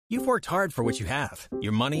You've worked hard for what you have.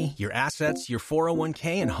 Your money, your assets, your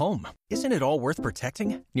 401k, and home. Isn't it all worth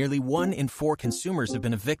protecting? Nearly 1 in 4 consumers have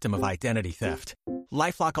been a victim of identity theft.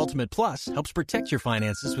 LifeLock Ultimate Plus helps protect your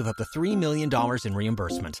finances with up to $3 million in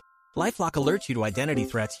reimbursement. LifeLock alerts you to identity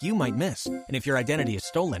threats you might miss. And if your identity is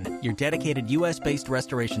stolen, your dedicated U.S.-based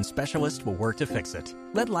restoration specialist will work to fix it.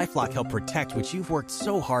 Let LifeLock help protect what you've worked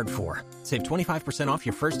so hard for. Save 25% off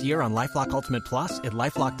your first year on LifeLock Ultimate Plus at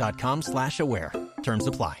LifeLock.com/aware. Terms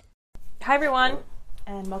apply. Hi, everyone,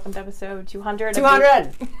 and welcome to episode 200.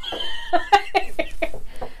 200!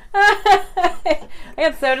 I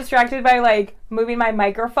got so distracted by, moving my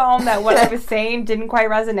microphone that what I was saying didn't quite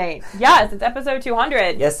resonate. Yes, it's episode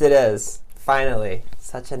 200. Yes, it is. Finally.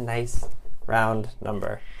 Such a nice, round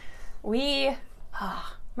number. I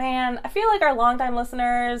feel like our longtime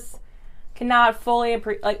listeners cannot fully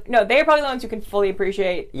appreciate, they're probably the ones who can fully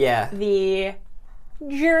appreciate the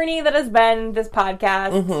journey that has been this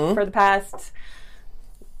podcast for the past...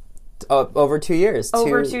 over 2 years.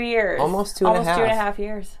 Over 2 years. Almost two and a half. Almost 2.5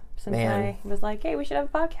 years since I was like, hey, we should have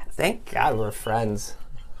a podcast. Thank God we're friends.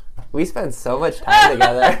 We spend so much time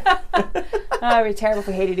together. It would be terrible if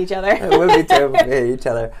we hated each other. It would be terrible if we hated each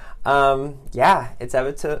other. It's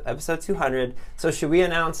episode 200. So should we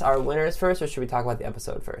announce our winners first, or should we talk about the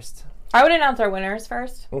episode first? I would announce our winners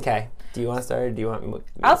first. Okay. Do you want to start, or do you want me to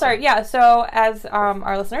I'll start, yeah. So, as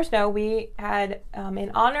our listeners know, we had,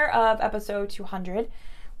 in honor of episode 200,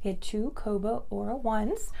 we had 2 Kobo Aura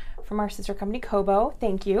 1s from our sister company, Kobo.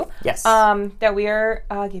 Thank you. Yes. That we are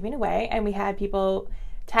giving away. And we had people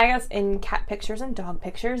tag us in cat pictures and dog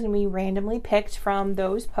pictures, and we randomly picked from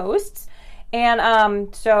those posts.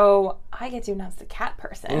 And so I get to announce the cat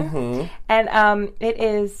person. Mm-hmm. And it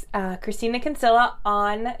is Christina Kinsella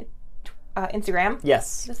on Instagram.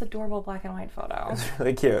 Yes. Just adorable black and white photo. It's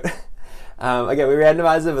really cute. Again, we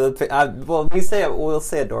randomized it. We'll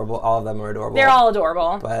say adorable. All of them are adorable. They're all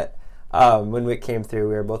adorable. But when we came through,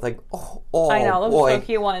 we were both like, oh, I know, those boy. are so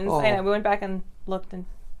cute ones. Oh. I know, we went back and looked and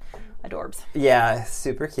adorbs. Yeah,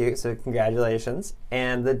 super cute. So congratulations.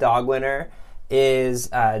 And the dog winner is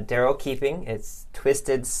Daryl Keeping. It's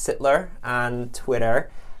Twisted Sittler on Twitter.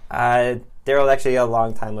 Daryl's actually a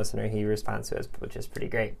long-time listener. He responds to us, which is pretty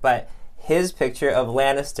great. But his picture of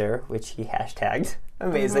Lannister, which he hashtagged,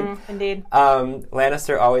 amazing. Mm-hmm, indeed.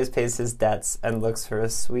 Lannister always pays his debts and looks for a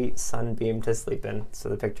sweet sunbeam to sleep in. So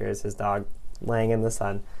the picture is his dog laying in the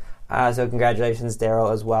sun. So congratulations,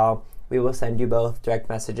 Daryl, as well. We will send you both direct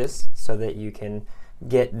messages so that you can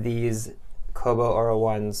get these Kobo Aura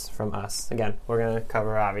 1s from us. Again, we're going to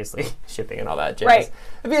cover, obviously, shipping and all that jazz. Right.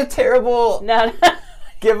 It'd be a terrible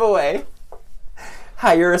giveaway.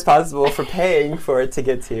 Hi, you're responsible for paying for it to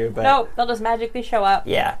get to you. But nope, they'll just magically show up.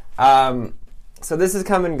 Yeah. So this is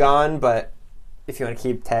come and gone, but if you want to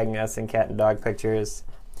keep tagging us in cat and dog pictures.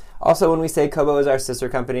 Also, when we say Kobo is our sister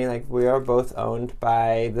company, we are both owned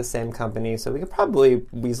by the same company, so we could probably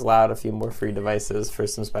weasel out a few more free devices for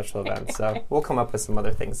some special events. So we'll come up with some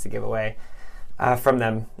other things to give away from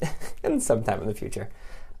them in sometime in the future.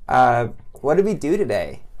 What did we do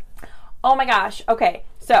today? Oh my gosh. Okay,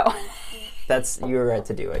 so... You're right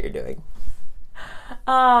to do what you're doing.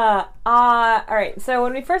 All right. So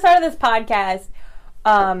when we first started this podcast,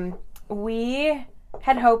 we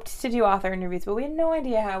had hoped to do author interviews, but we had no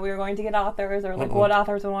idea how we were going to get authors or what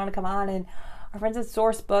authors would want to come on. And our friends at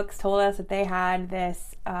Source Books told us that they had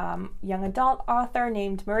this young adult author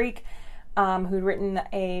named Marieke, who'd written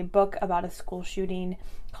a book about a school shooting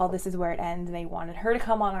called This Is Where It Ends, and they wanted her to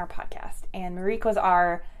come on our podcast. And Marieke was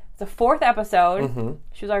the 4th episode. Mm-hmm.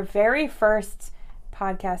 She was our very first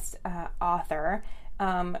podcast author.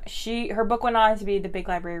 Her book went on to be the Big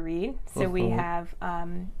Library Read, so we have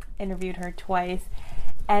interviewed her twice.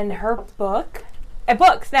 And her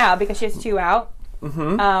books now, because she has 2 out.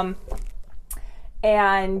 Mm-hmm.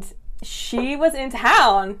 And she was in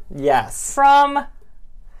town. Yes. From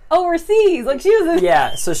overseas. She was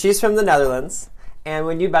yeah, so she's from the Netherlands. And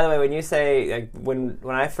when you say, when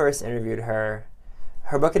I first interviewed her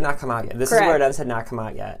book had not come out yet. This Correct. Is Where It Ends had not come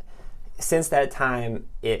out yet. Since that time,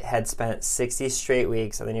 it had spent 60 straight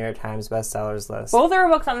weeks on the New York Times bestsellers list. Both of her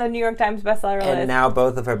books on the New York Times bestseller list. And now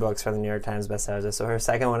both of her books are on the New York Times bestsellers list. So her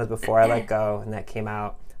second one is Before I Let Go, and that came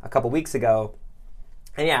out a couple weeks ago.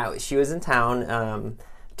 And yeah, she was in town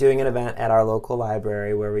doing an event at our local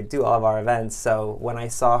library where we do all of our events. So when I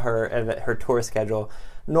saw her tour schedule,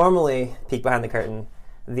 normally, peek behind the curtain,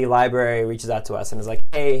 the library reaches out to us and is like,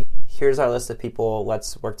 hey, here's our list of people,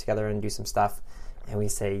 let's work together and do some stuff. And we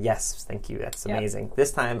say, yes, thank you, that's amazing. Yep.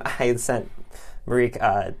 This time I sent Marieke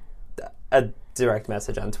a direct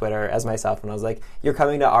message on Twitter as myself, and I was like, you're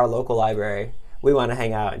coming to our local library. we want to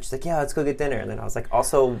hang out. And she's like, yeah, let's go get dinner. And then I was like,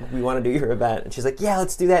 also, we want to do your event. And she's like, yeah,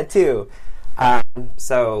 let's do that too.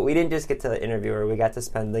 So we didn't just get to interview her. We got to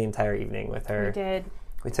spend the entire evening with her. We did.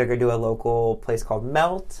 We took her to a local place called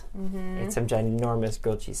Melt. Ate some ginormous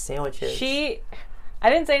grilled cheese sandwiches. I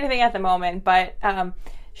didn't say anything at the moment, but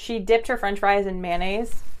she dipped her French fries in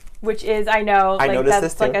mayonnaise, which is, I know, like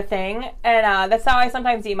that's like a thing. And that's how I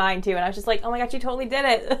sometimes eat mine too. And I was just like, oh my God, you totally did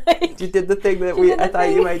it. You did the thing that I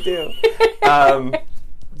thought you might do.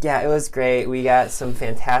 Yeah, it was great. We got some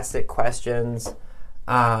fantastic questions.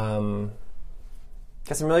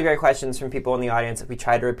 Got some really great questions from people in the audience. We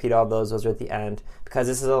tried to repeat all those. Those are at the end. Because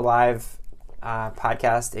this is a live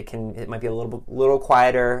podcast, it might be a little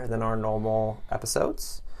quieter than our normal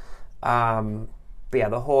episodes. But yeah,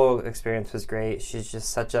 the whole experience was great. She's just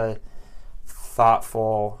such a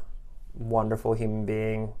thoughtful, wonderful human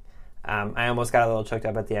being. I almost got a little choked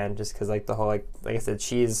up at the end just because like the whole, like I said,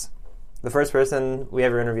 she's the first person we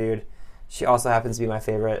ever interviewed. She also happens to be my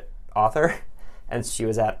favorite author. And she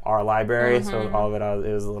was at our library, so all of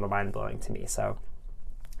it was a little mind-blowing to me. So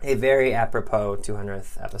a very apropos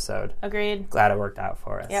 200th episode. Agreed. Glad it worked out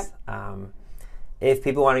for us. Yep. If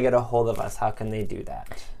people want to get a hold of us, how can they do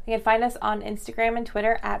that? They can find us on Instagram and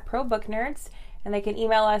Twitter at ProBookNerds, and they can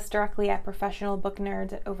email us directly at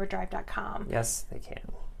professionalbooknerds@overdrive.com. Yes, they can.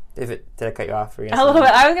 Did I cut you off? A little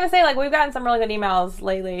bit. I was going to say, like, we've gotten some really good emails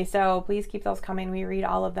lately, so please keep those coming. We read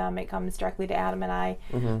all of them. It comes directly to Adam and I.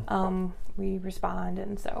 We respond,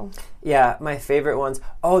 and so. Yeah, my favorite ones.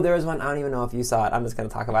 Oh, there was one. I don't even know if you saw it. I'm just going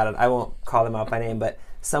to talk about it. I won't call them out by name, but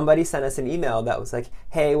somebody sent us an email that was like,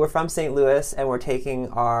 hey, we're from St. Louis, and we're taking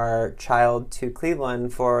our child to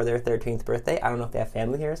Cleveland for their 13th birthday. I don't know if they have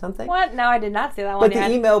family here or something. What? No, I did not see that one yet. But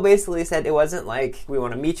the email basically said it wasn't like, we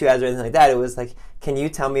want to meet you guys or anything like that. It was like, can you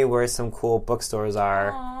tell me where some cool bookstores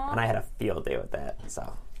are? Aww. And I had a field day with that,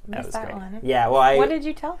 so that was great. One. Yeah, well, what did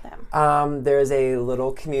you tell them? There's a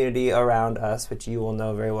little community around us, which you will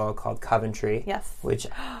know very well, called Coventry. Yes. Which...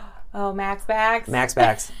 Oh, Max Backs. Max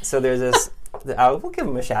Backs. So there's this... we'll give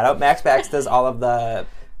them a shout out. Max Backs does all of the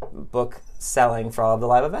book selling for all of the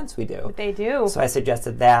live events we do. They do. So I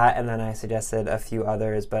suggested that, and then I suggested a few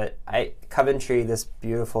others. But Coventry, this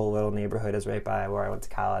beautiful little neighborhood, is right by where I went to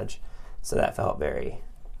college. So that felt very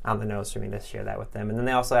on the nose for me to share that with them. And then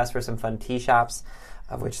they also asked for some fun tea shops,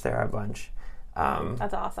 of which there are a bunch.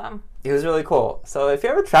 That's awesome. It was really cool. So if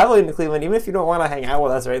you're ever traveling to Cleveland, even if you don't want to hang out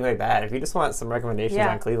with us or anything like that, if you just want some recommendations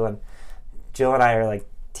on Cleveland, Jill and I are like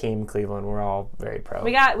Team Cleveland. We're all very pro.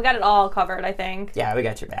 We got it all covered, I think. Yeah, we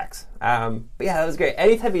got your backs. But yeah, that was great.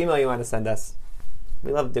 Any type of email you want to send us,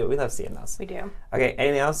 we love doing. We love seeing those. We do. Okay,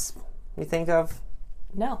 anything else you think of?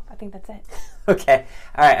 No, I think that's it. Okay.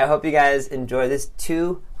 All right. I hope you guys enjoy this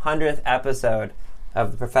 200th episode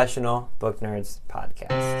of the Professional Book Nerds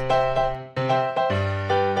podcast.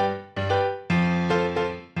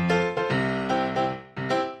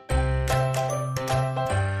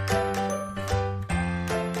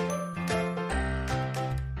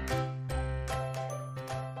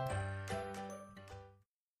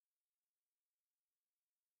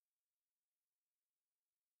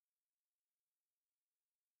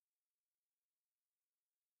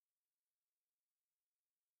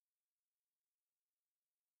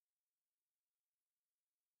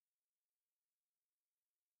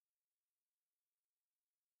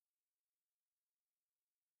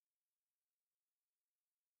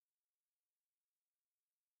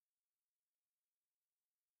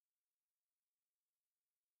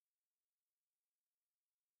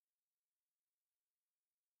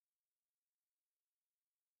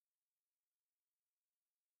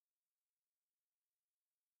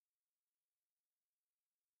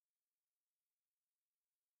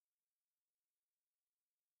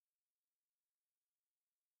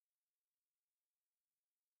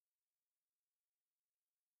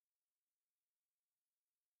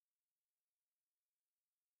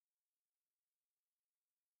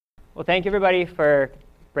 Well, thank you, everybody, for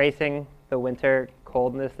bracing the winter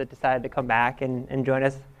coldness that decided to come back and join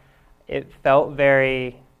us. It felt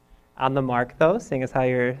very on the mark, though, seeing as how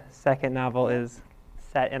your second novel is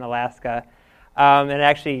set in Alaska. And it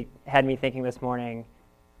actually had me thinking this morning,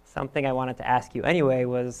 something I wanted to ask you anyway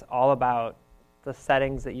was all about the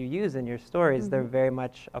settings that you use in your stories. They're very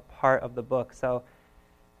much a part of the book. So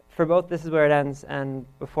for both This Is Where It Ends and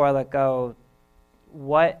Before I Let Go,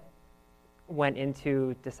 what went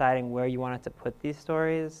into deciding where you wanted to put these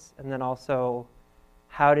stories, and then also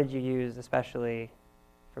how did you use, especially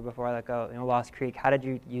for Before I Let Go, Lost Creek, how did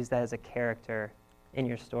you use that as a character in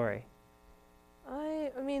your story? I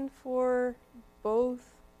mean, for both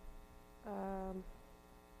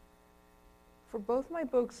For both my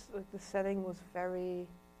books, the setting was very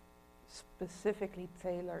specifically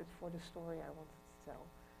tailored for the story I wanted to tell.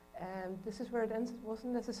 And this is where it ends. It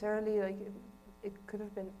wasn't necessarily like it could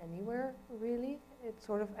have been anywhere, really. It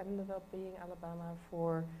sort of ended up being Alabama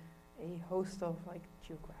for a host of like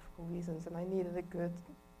geographical reasons, and I needed a good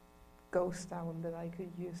ghost town that I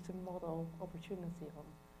could use to model opportunity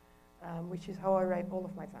on, which is how I write all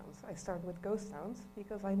of my towns. I start with ghost towns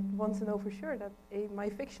because I want to know for sure that my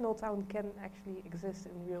fictional town can actually exist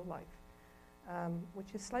in real life,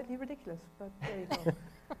 which is slightly ridiculous, but there you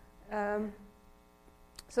go.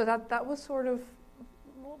 So that was sort of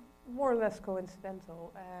more or less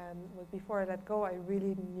coincidental, and before I let go, I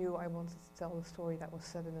really knew I wanted to tell a story that was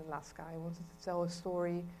set in Alaska. I wanted to tell a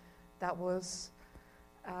story that was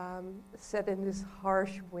set in this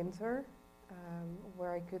harsh winter,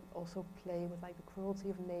 where I could also play with like the cruelty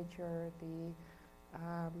of nature,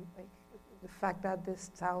 like the fact that this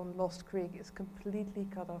town, Lost Creek, is completely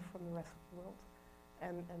cut off from the rest of the world,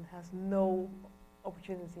 and has no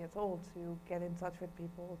opportunity at all to get in touch with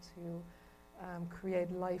people, to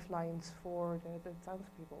create lifelines for the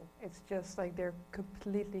townspeople. It's just like they're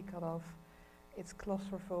completely cut off. It's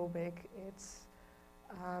claustrophobic.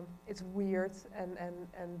 It's weird, and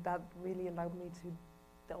that really allowed me to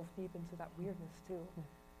delve deep into that weirdness too.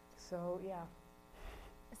 So yeah.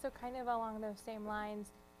 So kind of along those same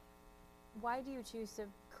lines, why do you choose to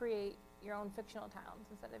create your own fictional towns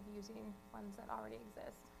instead of using ones that already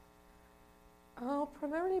exist?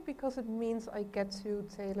 Primarily because it means I get to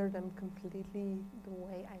tailor them completely the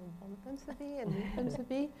way I want them to be and need them to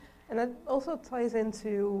be. And that also ties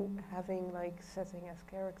into having like setting as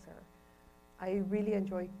character. I really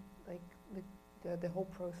enjoy like the whole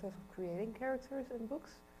process of creating characters in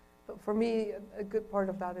books. But for me, a good part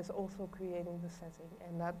of that is also creating the setting.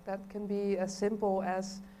 And that can be as simple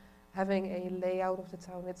as having a layout of the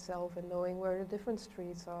town itself and knowing where the different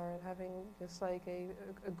streets are and having just like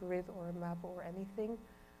a grid or a map or anything.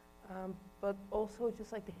 But also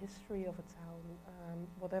just like the history of a town,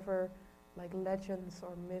 whatever like legends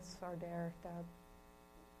or myths are there that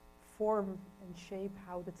form and shape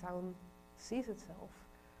how the town sees itself.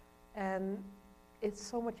 And it's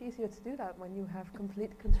so much easier to do that when you have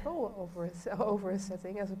complete control over a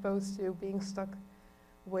setting, as opposed to being stuck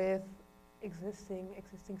with existing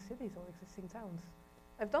cities or existing towns.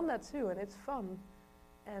 I've done that too, and it's fun,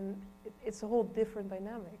 and it's a whole different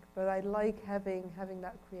dynamic. But I like having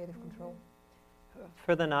that creative control.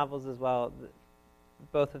 For the novels as well,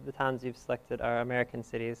 both of the towns you've selected are American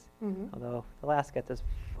cities, although Alaska is as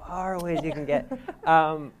far away as you can get.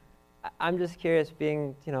 I'm just curious,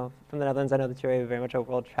 being from the Netherlands, I know that you're very much a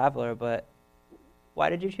world traveler, but why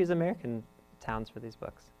did you choose American towns for these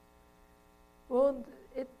books? Well,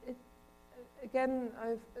 again,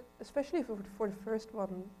 especially for the first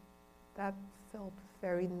one, that felt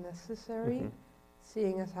very necessary,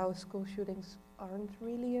 seeing as how school shootings aren't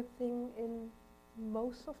really a thing in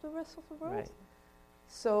most of the rest of the world. Right.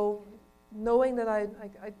 So knowing that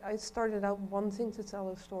I started out wanting to tell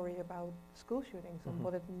a story about school shootings and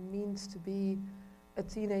what it means to be a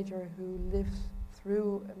teenager who lives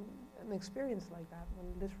through an experience like that when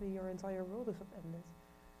literally your entire world is upended.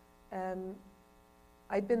 And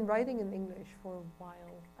I'd been writing in English for a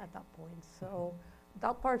while at that point, so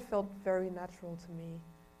that part felt very natural to me.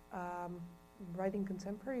 Writing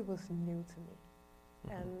contemporary was new to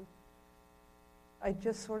me, and I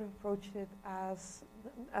just sort of approached it as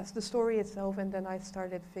the story itself, and then I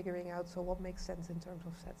started figuring out what makes sense in terms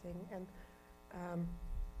of setting, and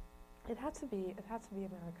it had to be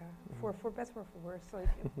America, for better or for worse. Like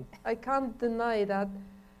I can't deny that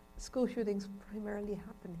school shootings primarily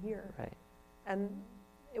happen here, right? And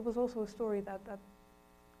it was also a story that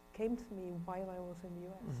came to me while I was in the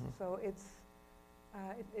US, so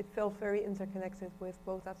it felt very interconnected with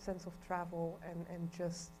both that sense of travel and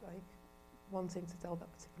just like wanting to tell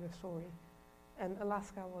that particular story. And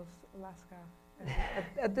Alaska was Alaska. And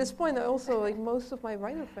at this point, I also, like most of my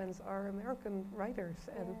writer friends are American writers,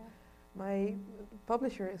 and my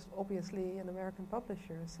publisher is obviously an American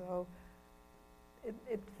publisher, so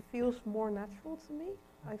it feels more natural to me.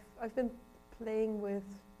 I've been playing with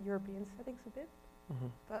European settings a bit,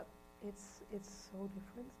 but it's so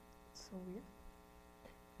different. It's so weird.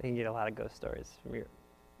 I think you get a lot of ghost stories from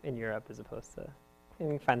in Europe as opposed to, you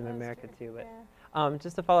can find them in America too. But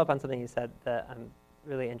just to follow up on something you said that I'm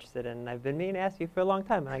really interested in, and I've been meaning to ask you for a long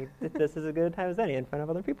time. This is as good a time as any in front of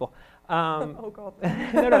other people. Oh God.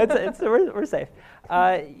 No, we're safe.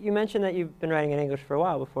 You mentioned that you've been writing in English for a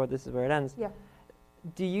while before this is where it ends. Yeah.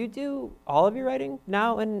 Do you do all of your writing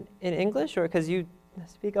now in English, or because you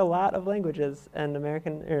speak a lot of languages, and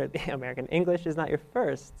American English is not your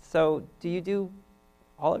first. So do you do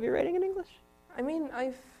all of your writing in English? I mean,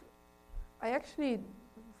 I actually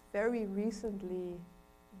very recently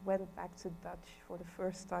went back to Dutch for the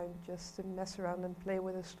first time just to mess around and play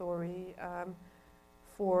with a story.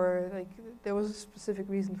 There was a specific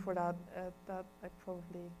reason for that. That I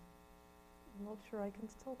probably, I'm not sure I can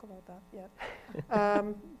talk about that yet.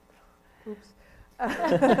 Oops.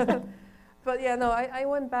 But yeah, no, I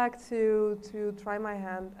went back to try my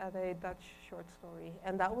hand at a Dutch short story,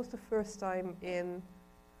 and that was the first time in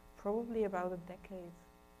probably about a decade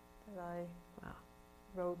that I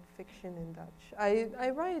wrote fiction in Dutch. I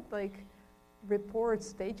write like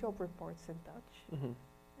reports, day job reports in Dutch,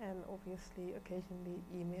 and obviously occasionally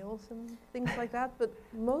emails and things like that, but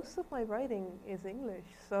most of my writing is English.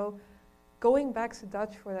 So going back to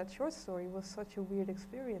Dutch for that short story was such a weird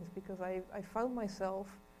experience because I found myself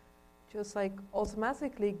just like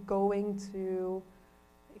automatically going to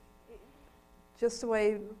just the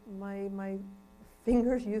way my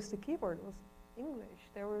fingers used the keyboard was English.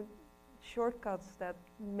 There were shortcuts that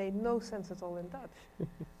made no sense at all in Dutch.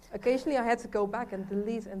 Occasionally I had to go back and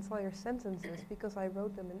delete entire sentences because I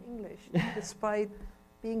wrote them in English, despite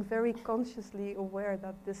being very consciously aware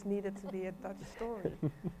that this needed to be a Dutch story.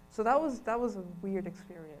 So that was a weird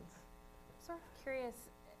experience. I'm sort of curious,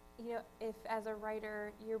 if as a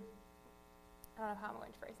writer I don't know how I'm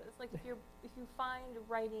going to phrase this. Like if you find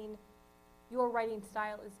your writing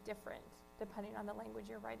style is different depending on the language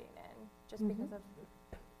you're writing in, just because of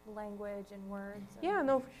language and words. Yeah,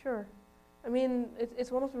 no, for sure. I mean, it's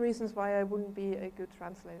one of the reasons why I wouldn't be a good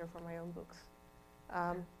translator for my own books.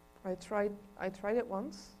 I tried it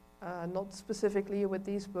once, not specifically with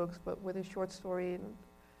these books, but with a short story. And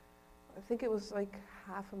I think it was like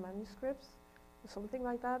half a manuscript, or something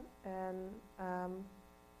like that, and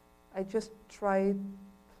I just tried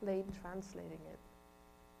plain translating it,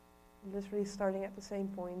 literally starting at the same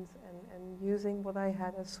point and using what I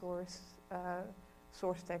had as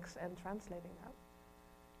source text and translating that.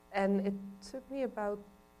 And it took me about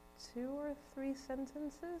 2 or 3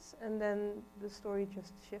 sentences, and then the story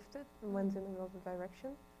just shifted and went in another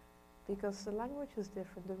direction, because the language is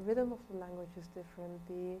different, the rhythm of the language is different,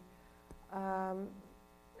 the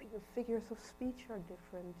figures of speech are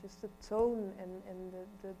different, just the tone and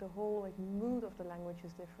the whole mood of the language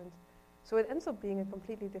is different. So it ends up being a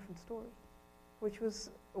completely different story, which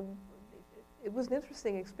was it was an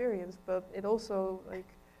interesting experience, but it also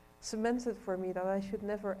cemented for me that I should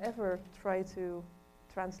never ever try to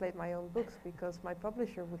translate my own books, because my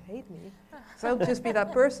publisher would hate me. So I would just be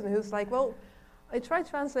that person who's like, well, I tried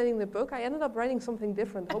translating the book, I ended up writing something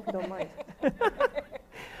different, hope you don't mind.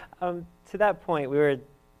 To that point,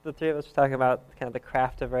 the three of us were talking about kind of the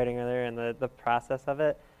craft of writing earlier and the process of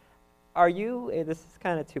it. Are you, this is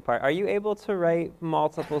kind of two-part, are you able to write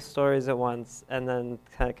multiple stories at once, and then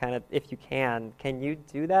kind of, if you can you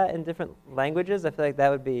do that in different languages? I feel like that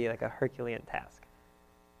would be like a Herculean task.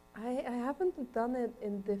 I haven't done it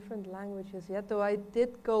in different languages yet, though I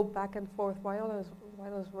did go back and forth while I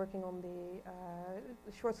was working on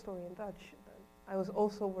the short story in Dutch. I was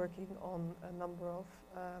also working on a number of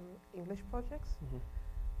English projects,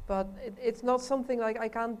 but it's not something like I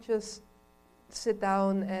can't just sit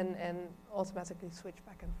down and automatically switch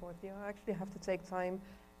back and forth. I actually have to take time,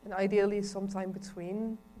 and ideally some time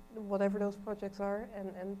between whatever those projects are,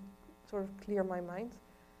 and sort of clear my mind.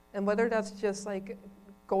 And whether that's just like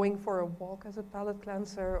going for a walk as a palate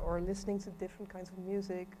cleanser, or listening to different kinds of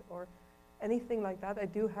music, or anything like that, I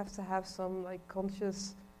do have to have some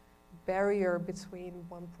conscious barrier between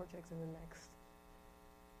one project and the next.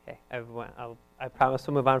 Okay, I promise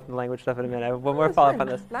we'll move on from the language stuff in a minute. I have one more follow-up on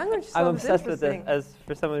this. Language I'm sounds obsessed with this. interesting. As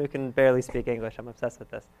for someone who can barely speak English, I'm obsessed with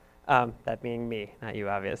this. That being me, not you,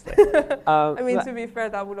 obviously. I mean, to be fair,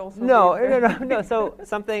 that would also No. So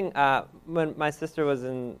something, when my sister was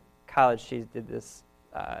in college, she did this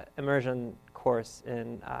immersion course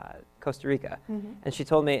in Costa Rica. And she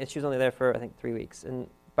told me, and she was only there for, I think, 3 weeks. And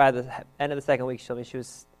by the end of the second week, she told me she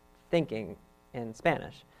was thinking in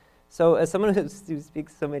Spanish. So as someone who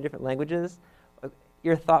speaks so many different languages,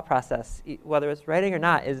 your thought process, whether it's writing or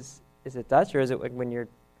not, is it Dutch, or is it when you're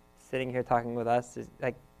sitting here talking with us,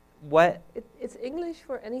 what? It's English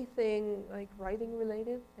for anything writing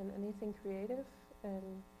related and anything creative,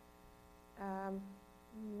 and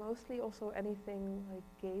mostly also anything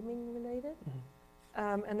gaming related.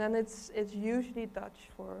 And then it's usually Dutch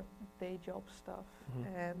for day job stuff,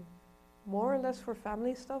 and more or less for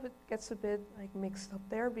family stuff. It gets a bit mixed up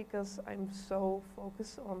there, because I'm so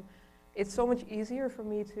focused on. It's so much easier for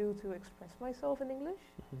me to express myself in English,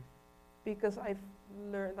 because I've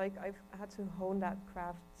learned, like I've had to hone that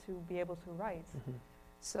craft to be able to write.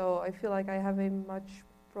 So I feel like I have a much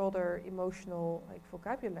broader emotional like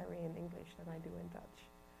vocabulary in English than I do in Dutch.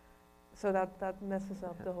 So that messes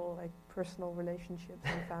up the whole like personal relationships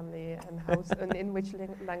and family and how and in which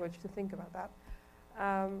language to think about that.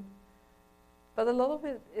 But a lot of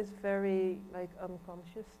it is very like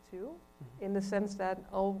unconscious too, in the sense that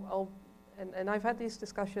and I've had these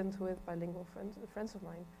discussions with bilingual friends of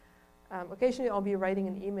mine. Occasionally I'll be writing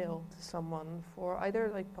an email to someone for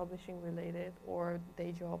either like publishing related or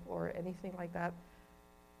day job or anything like that.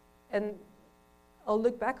 And I'll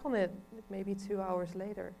look back on it maybe 2 hours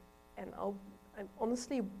later, and I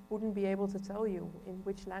honestly wouldn't be able to tell you in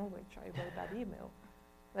which language I wrote that email.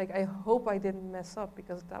 Like, I hope I didn't mess up,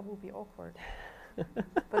 because that would be awkward.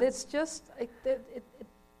 But it's just,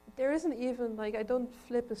 there isn't even, like, I don't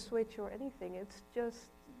flip a switch or anything. It's just,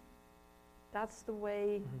 that's the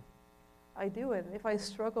way I do it. And if I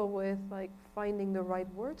struggle with, like, finding the right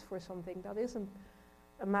words for something, that isn't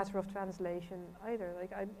a matter of translation either.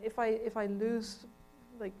 Like, if I lose,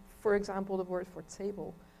 like, for example, the word for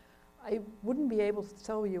table, I wouldn't be able to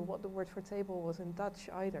tell you what the word for table was in Dutch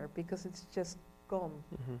either, because it's just gone.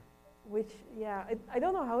 Which, yeah, I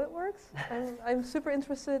don't know how it works. I'm super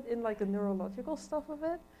interested in like the neurological stuff of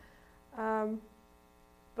it.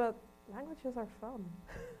 But languages are fun.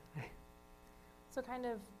 So kind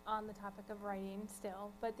of on the topic of writing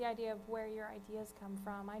still, but the idea of where your ideas come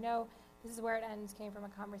from. I know This Is Where It Ends came from a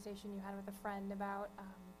conversation you had with a friend about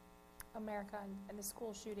America and the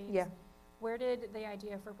school shootings. Yeah. Where did the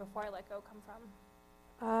idea for Before I Let Go come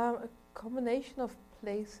from? A combination of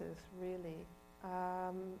places, really.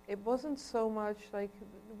 It wasn't so much like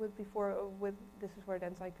with This Is Where It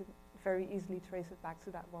Ends, I could very easily trace it back to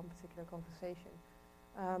that one particular conversation.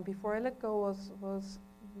 Before I Let Go was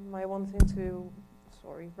my wanting to,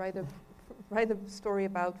 write a story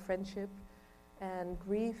about friendship and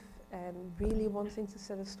grief, and really wanting to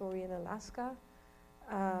set a story in Alaska.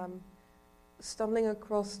 Stumbling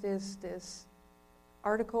across this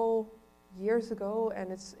article years ago,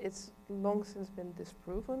 and it's long since been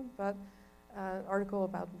disproven, but an article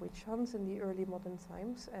about witch hunts in the early modern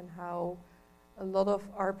times, and how a lot of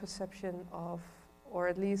our perception of, or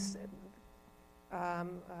at least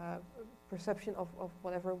perception of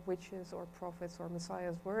whatever witches or prophets or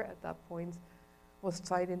messiahs were at that point, was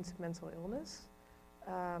tied into mental illness.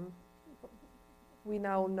 We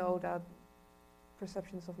now know that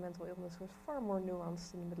perceptions of mental illness was far more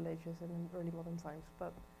nuanced in the Middle Ages and in early modern times,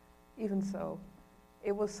 but even so,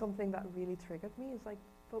 it was something that really triggered me. It's like,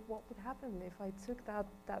 but what would happen if I took that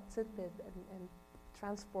tidbit and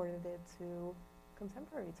transported it to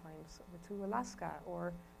contemporary times, or to Alaska,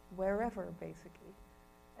 or wherever, basically?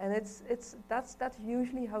 And that's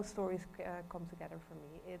usually how stories come together for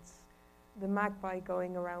me. It's the magpie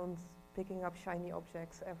going around picking up shiny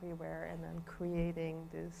objects everywhere and then creating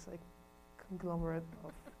this like conglomerate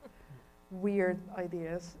of weird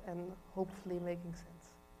ideas and hopefully making sense.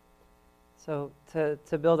 So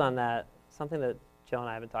to build on that, something that Jill and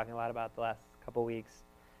I have been talking a lot about the last couple weeks,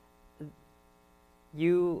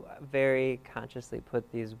 you very consciously put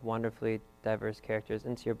these wonderfully diverse characters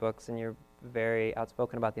into your books, and you're very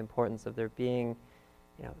outspoken about the importance of there being,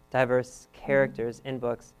 diverse characters in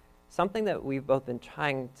books. Something that we've both been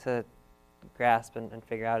trying to grasp and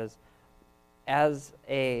figure out is, as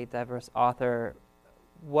a diverse author,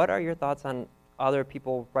 what are your thoughts on other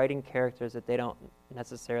people writing characters that they don't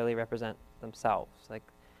necessarily represent themselves? Like,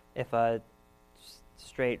 if a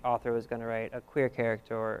straight author was going to write a queer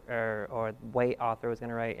character, or a white author was going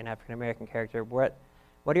to write an African American character, what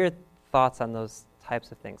are your thoughts on those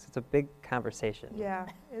types of things? It's a big conversation. Yeah,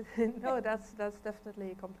 no, that's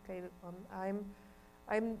definitely a complicated one.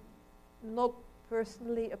 I'm not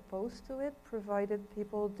personally opposed to it, provided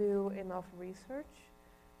people do enough research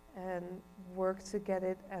and work to get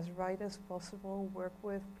it as right as possible, work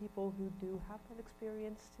with people who do have that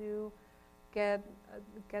experience to get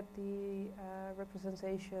the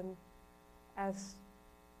representation as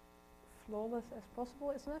flawless as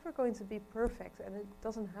possible. It's never going to be perfect, and it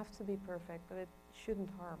doesn't have to be perfect, but it shouldn't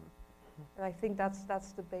harm. And I think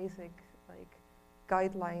that's the basic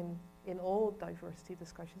guideline in all diversity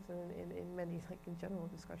discussions, and in many in general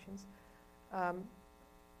discussions.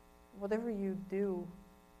 Whatever you do,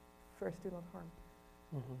 first do not harm.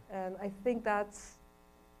 And I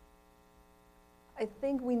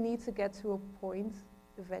think we need to get to a point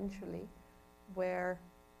eventually where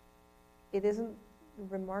it isn't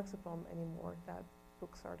remarked upon anymore that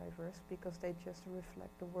books are diverse, because they just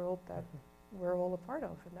reflect the world that we're all a part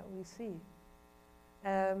of and that we see.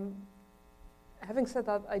 Having said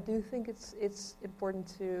that, I do think it's important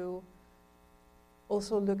to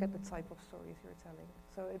also look at the type of stories you're telling.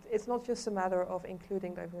 So it's not just a matter of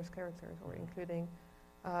including diverse characters or including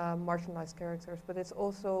marginalized characters, but it's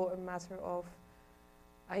also a matter of,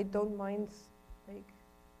 I don't mind like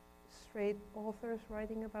straight authors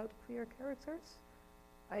writing about queer characters.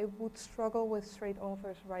 I would struggle with straight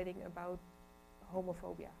authors writing about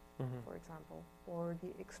homophobia, for example, or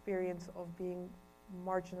the experience of being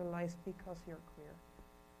marginalized because you're queer.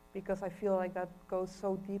 Because I feel like that goes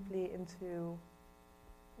so deeply into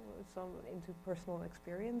personal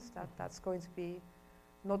experience that that's going to be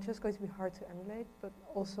not just going to be hard to emulate, but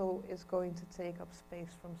also is going to take up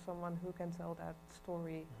space from someone who can tell that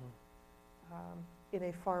story in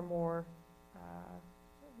a far more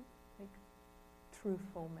like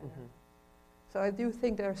truthful manner. So I do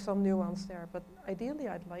think there's some nuance there, but ideally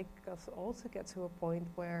I'd like us all to get to a point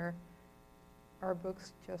where our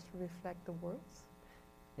books just reflect the world.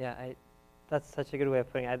 Yeah, that's such a good way of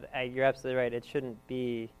putting it. You're absolutely right. It shouldn't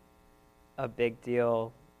be a big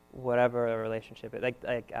deal, whatever a relationship is.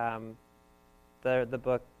 The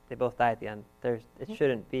book, they both die at the end. It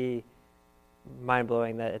shouldn't be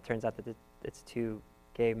mind-blowing that it turns out that it's two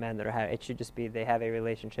gay men that are having. It should just be they have a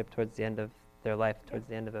relationship towards the end of their life, towards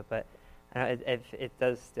the end of it. But I know it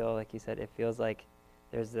does still, like you said, it feels like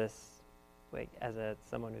there's this, like as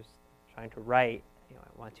someone who's trying to write,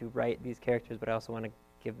 I want to write these characters, but I also want to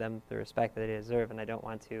give them the respect that they deserve, and I don't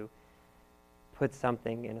want to put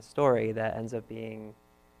something in a story that ends up being,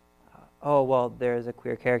 oh well, there's a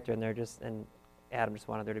queer character, and and Adam just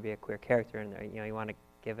wanted there to be a queer character in there. You want to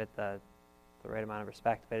give it the right amount of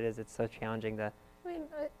respect, but it's so challenging to. I mean,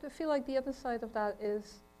 I feel like the other side of that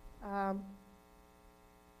is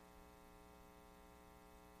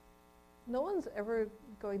no one's ever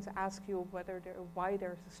going to ask you why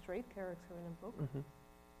there's a straight character in a book.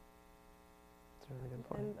 That's a really good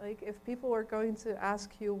point. And like, if people are going to ask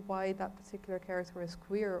you why that particular character is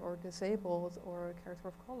queer or disabled or a character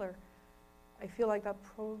of color, I feel like that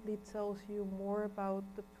probably tells you more about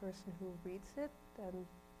the person who reads it than.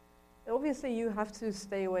 Obviously, you have to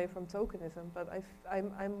stay away from tokenism, but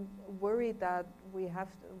I'm worried that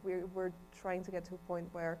we're trying to get to a point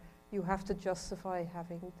where you have to justify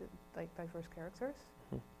having diverse characters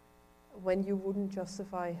when you wouldn't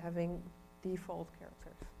justify having default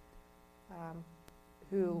characters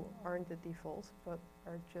who aren't the default but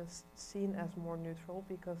are just seen as more neutral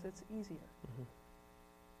because it's easier.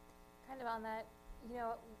 Kind of on that,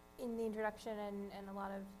 in the introduction and a lot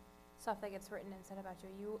of stuff that gets written and said about you,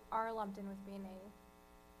 you are lumped in with being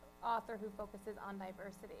a author who focuses on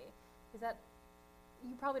diversity. Is that,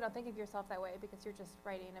 you probably don't think of yourself that way because you're just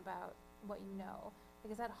writing about what you know.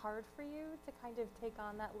 Like, is that hard for you to kind of take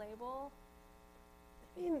on that label?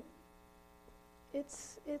 I mean, it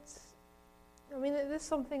is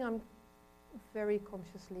something I'm very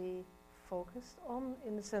consciously focused on,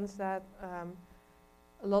 in the sense that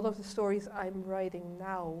a lot of the stories I'm writing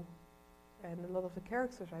now and a lot of the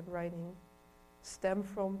characters I'm writing stem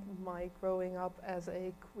from my growing up as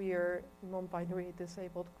a queer, non-binary,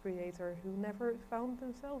 disabled creator who never found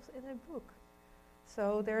themselves in a book.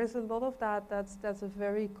 So there is a lot of that's a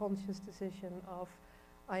very conscious decision of,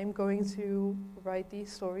 I'm going to write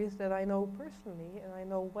these stories that I know personally and I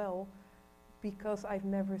know well because I've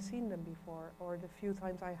never seen them before, or the few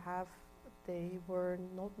times I have, they were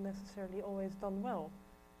not necessarily always done well.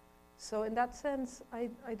 So in that sense, I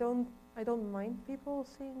don't mind people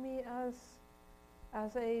seeing me as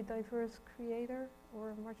a diverse creator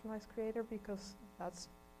or a marginalized creator, because that's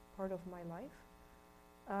part of my life.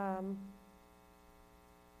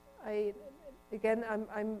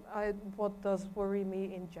 What does worry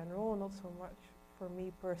me in general, not so much for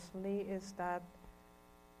me personally, is that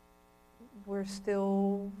we're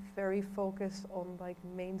still very focused on like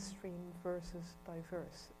mainstream versus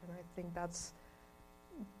diverse, and I think that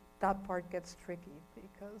part gets tricky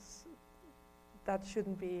because that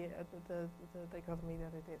shouldn't be the dichotomy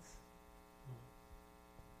that it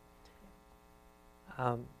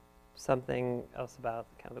is. Something else about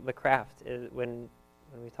kind of the craft is when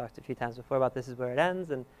we talked a few times before about This Is Where It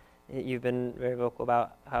Ends, and you've been very vocal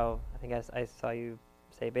about how, I think I saw you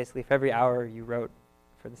say basically for every hour you wrote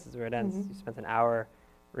for This Is Where It Ends, you spent an hour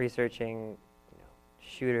researching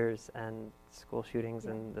shooters and school shootings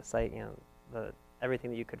and the site,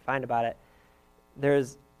 everything that you could find about it.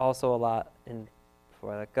 There's also a lot in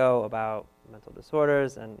Before I Let Go about mental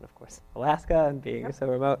disorders and, of course, Alaska and being so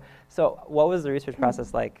remote. So what was the research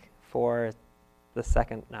process like for the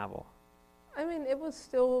second novel? I mean, it was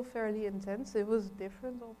still fairly intense. It was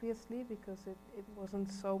different, obviously, because it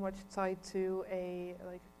wasn't so much tied to a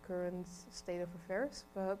current state of affairs.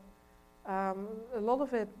 But A lot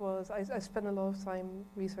of it was, I spent a lot of time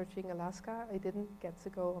researching Alaska. I didn't get to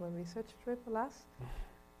go on a research trip, alas,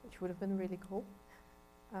 which would have been really cool.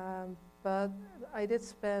 But I did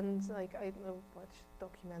spend, like, I watched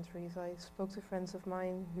documentaries. I spoke to friends of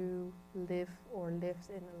mine who live or lived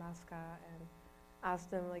in Alaska and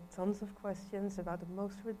asked them like tons of questions about the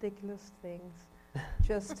most ridiculous things,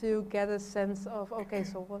 just to get a sense of, okay,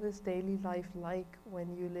 so what is daily life like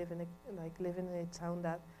when you live in a town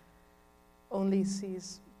that only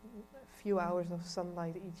sees a few hours of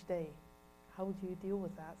sunlight each day? How do you deal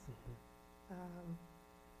with that?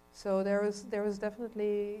 So there was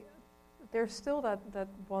definitely, there's still that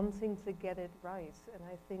wanting to get it right, and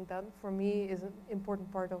I think that for me is an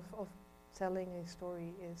important part of telling a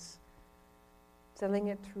story, is telling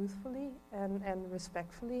it truthfully and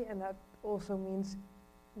respectfully, and that also means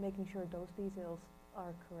making sure those details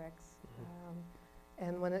are correct.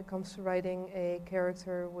 And when it comes to writing a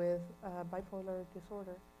character with bipolar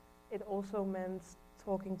disorder, it also meant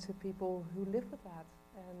talking to people who live with that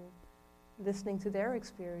and listening to their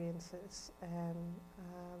experiences and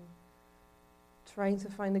trying to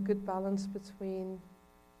find a good balance between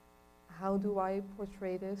how do I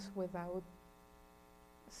portray this without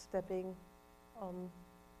stepping on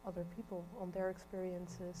other people, on their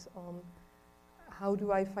experiences, on how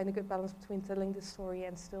do I find a good balance between telling the story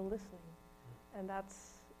and still listening. And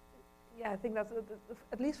that's, I think that's,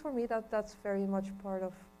 at least for me, that's very much part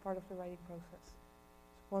of the writing process.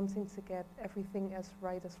 It's wanting to get everything as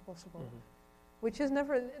right as possible, which is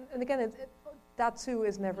never, and again, that too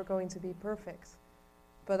is never going to be perfect.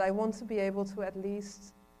 But I want to be able to at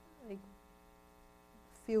least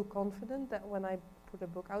feel confident that when I put a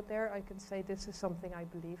book out there, I can say this is something I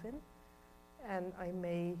believe in, and I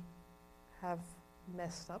may have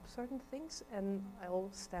messed up certain things, and I'll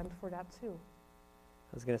stand for that too.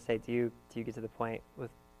 I was going to say, do you get to the point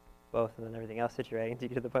with both and then everything else that you're writing, do you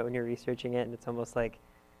get to the point when you're researching it and it's almost like,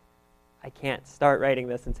 I can't start writing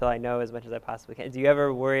this until I know as much as I possibly can? Do you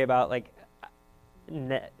ever worry about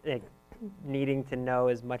needing to know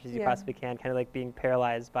as much as you possibly can, kind of like being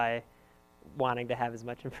paralyzed by wanting to have as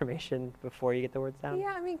much information before you get the words down?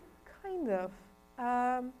 Yeah, I mean, kind of.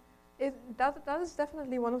 That is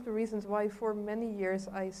definitely one of the reasons why for many years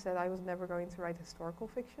I said I was never going to write historical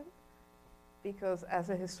fiction. Because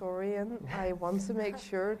as a historian, I want to make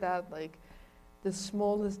sure that the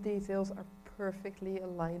smallest details are perfectly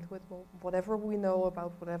aligned with whatever we know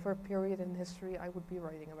about whatever period in history I would be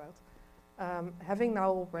writing about. Having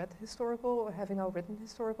now written historical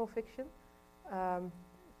fiction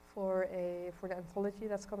for the anthology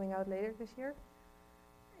that's coming out later this year,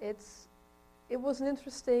 it was an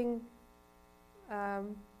interesting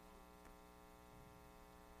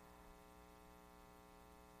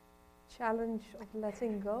challenge of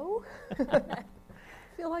letting go. I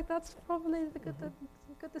feel like that's probably the good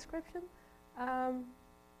description. And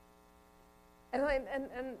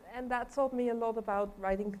that taught me a lot about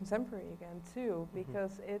writing contemporary again too,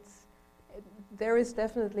 because there is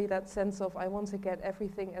definitely that sense of I want to get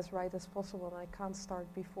everything as right as possible, and I can't start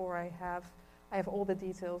before I have all the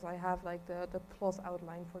details. I have the plot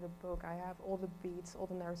outline for the book. I have all the beats, all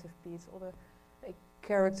the narrative beats, all the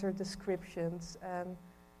character descriptions,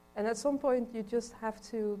 and at some point you just have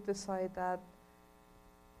to decide that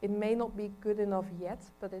it may not be good enough yet,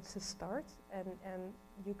 but it's a start, and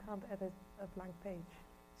you can't edit a blank page.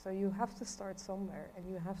 So you have to start somewhere, and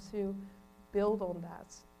you have to build on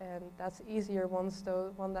that, and that's easier once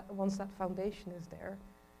that foundation is there,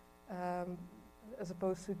 as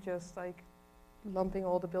opposed to just lumping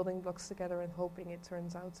all the building blocks together and hoping it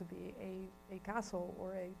turns out to be a castle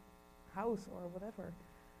or a house or whatever.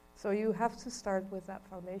 So you have to start with that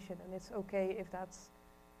foundation, and it's okay if that's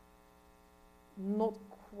not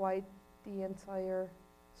quite the entire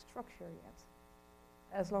structure yet,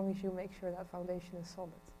 as long as you make sure that foundation is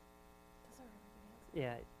solid.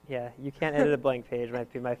 Yeah, you can't edit a blank page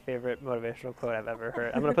might be my favorite motivational quote I've ever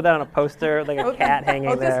heard. I'm going to put that on a poster, like a cat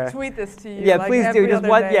hanging there. I'll just tweet this to you. Yeah, please do. Just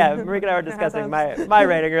one. Day. Yeah, Marieke and I were discussing my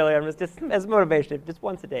writing earlier. I'm just as motivation, just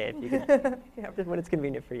once a day, if you could, just when it's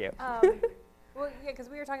convenient for you. Well, yeah, because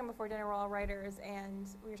we were talking before dinner, we're all writers, and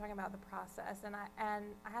we were talking about the process, and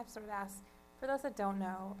I have to sort of ask, for those that don't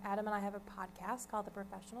know, Adam and I have a podcast called The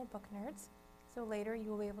Professional Book Nerds, so later you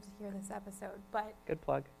will be able to hear this episode, but... Good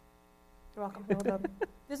plug. You're welcome. Well done.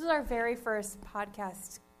 This was our very first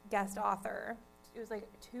podcast guest author. It was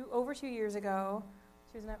over 2 years ago.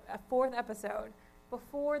 She was in a fourth episode.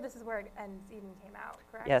 Before This Is Where It Ends even came out,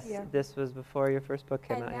 correct? Yes, This was before your first book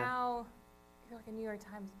came out. And now you're like a New York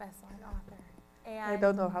Times bestselling author. And I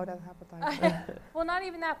don't know how that happened either. well, not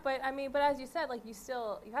even that, but but as you said, like you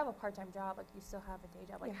have a part-time job, like you still have a day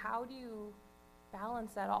job. Like, how do you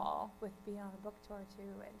balance that all with being on a book tour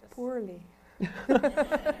too, and just Poorly.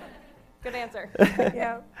 Good answer.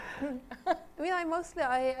 Yeah.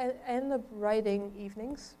 I end up writing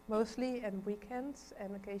evenings mostly, and weekends,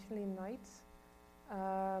 and occasionally nights,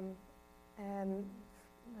 and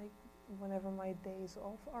like whenever my days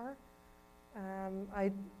off are.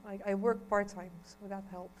 I work part-time, so that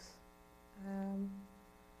helps.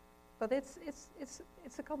 But it's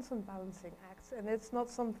a constant balancing act, and it's not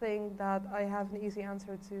something that I have an easy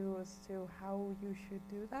answer to as to how you should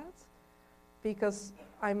do that, because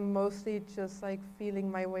I'm mostly just like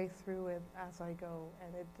feeling my way through it as I go,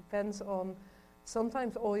 and it depends on.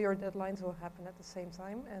 Sometimes all your deadlines will happen at the same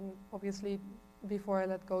time, and obviously, Before I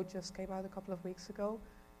Let Go just came out a couple of weeks ago.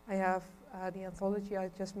 I have the anthology I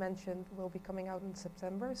just mentioned will be coming out in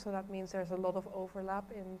September, so that means there's a lot of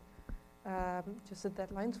overlap in just the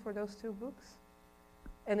deadlines for those two books.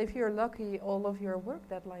 And if you're lucky, all of your work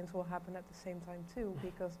deadlines will happen at the same time too,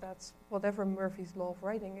 because that's whatever Murphy's Law of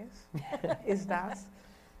Writing is that.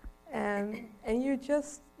 And you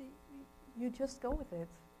just go with it,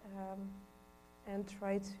 and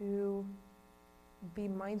try to be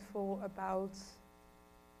mindful about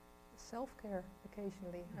self-care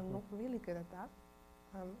occasionally. I'm not really good at that,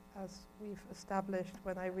 as we've established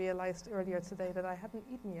when I realized earlier today that I hadn't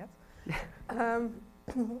eaten yet.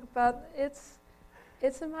 But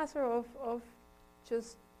it's a matter of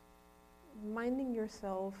just minding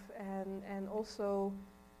yourself, and also,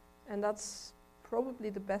 and that's probably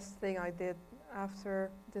the best thing I did after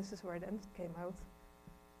This Is Where It Ends came out.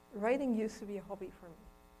 Writing used to be a hobby for me,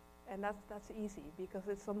 and that's easy because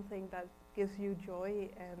it's something that gives you joy,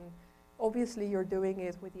 and obviously you're doing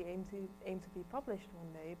it with the aim to be published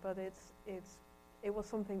one day, but it was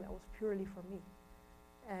something that was purely for me.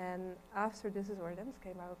 And after This Is Where It Ends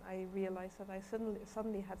came out, I realized that I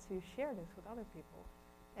suddenly had to share this with other people,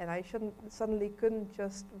 and I couldn't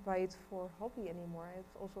just write for hobby anymore. I was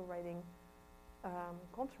also writing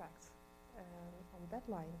contracts on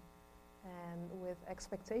deadline, and with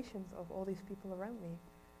expectations of all these people around me.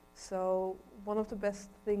 So one of the best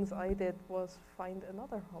things I did was find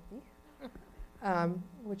another hobby,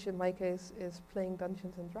 which in my case is playing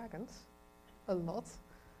Dungeons and Dragons a lot.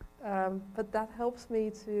 But that helps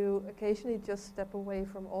me to occasionally just step away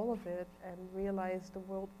from all of it and realize the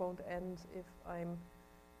world won't end if I'm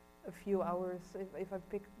a few hours, if I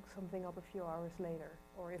pick something up a few hours later,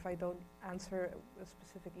 or if I don't answer a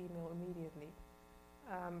specific email immediately.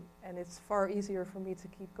 And it's far easier for me to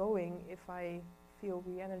keep going if I feel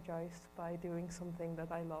re-energized by doing something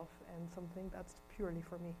that I love and something that's purely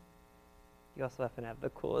for me. You also happen to have the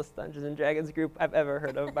coolest Dungeons and Dragons group I've ever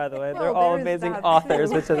heard of, by the way. Well, they're all amazing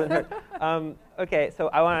authors, which doesn't hurt. Okay, so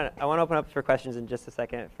I want to open up for questions in just a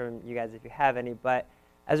second from you guys if you have any. But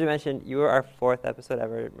as we mentioned, you were our 4th episode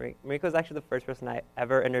ever. Marieke was actually the first person I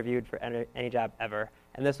ever interviewed for any job ever,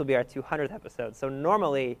 and this will be our 200th episode. So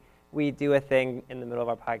normally we do a thing in the middle of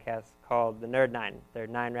our podcast called the Nerd 9. There are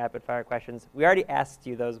 9 rapid-fire questions. We already asked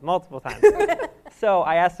you those multiple times. So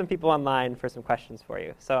I asked some people online for some questions for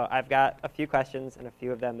you. So I've got a few questions and a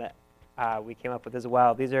few of them that we came up with as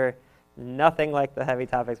well. These are nothing like the heavy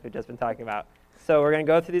topics we've just been talking about. So we're going to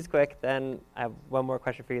go through these quick. Then I have one more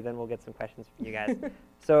question for you. Then we'll get some questions from you guys.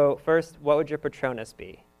 So first, what would your Patronus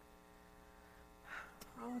be?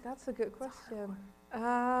 Oh, that's a good question.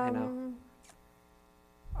 I know.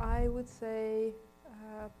 I would say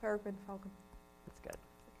Peregrine Falcon. That's good.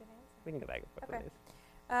 That's a good answer. We can go back and forth on these.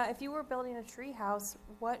 If you were building a tree house,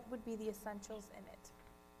 what would be the essentials in it?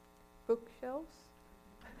 Bookshelves.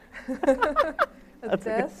 a That's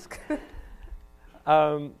desk.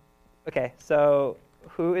 Okay, so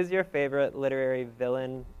who is your favorite literary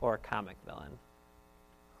villain or comic villain?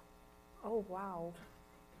 Oh, wow.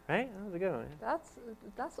 Right? That was a good one.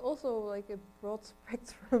 That's also like a broad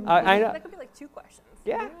spectrum. I know. That could be like 2 questions.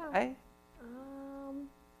 Yeah. I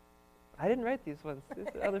I didn't write these ones. These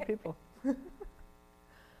are other people.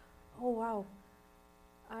 Oh, wow.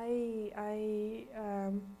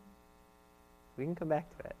 We can come back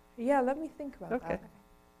to it. Yeah, let me think about Okay.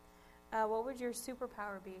 that. What would your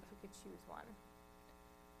superpower be if you could choose one?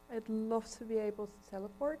 I'd love to be able to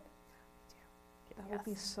teleport. That would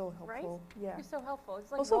be Yes. so helpful. Right? Yeah. You're so helpful.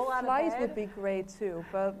 It's like Also, roll out of flight bed. would be great too,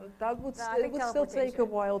 but that would No, I it think would still take a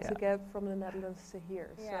teleportation. while to Yeah. get from the Netherlands to here.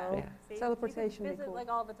 Yeah. So Yeah. See, teleportation you would could be visit cool. like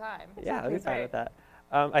all the time. Yeah, I'll be It's fine great. with that.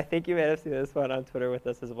 I think you may have seen this one on Twitter with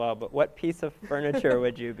us as well, but what piece of furniture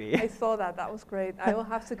would you be? I saw that. That was great. I will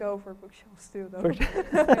have to go for bookshelves too, though.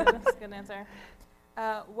 That's a good answer.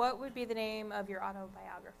 What would be the name of your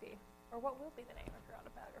autobiography? Or what will be the name of your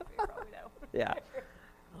autobiography? You probably know. Yeah.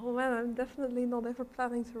 Oh man, I'm definitely not ever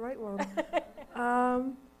planning to write one.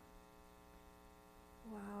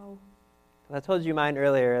 Wow. I told you mine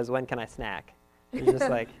earlier as when can I snack? It's just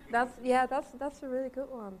like That's a really good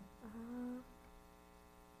one.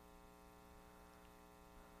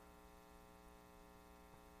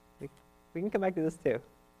 we can come back to this too.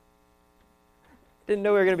 Didn't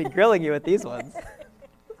know we were going to be grilling you with these ones.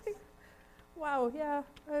 Wow, yeah,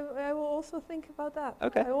 I will also think about that.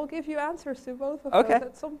 Okay. I will give you answers to both of Okay. those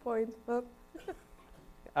at some point. But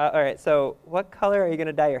All right, so what color are you going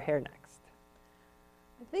to dye your hair next?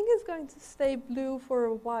 I think it's going to stay blue for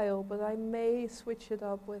a while, but I may switch it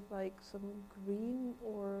up with like some green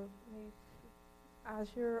or like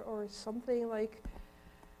azure or something like.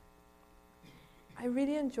 I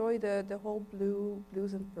really enjoy the whole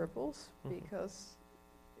blues and purples because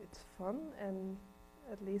it's fun and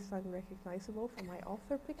at least I'm recognizable from my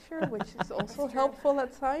author picture, which is also helpful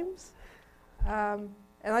at times. And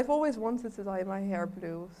I've always wanted to dye my hair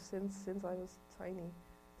blue since I was tiny.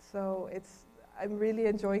 So I'm really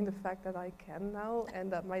enjoying the fact that I can now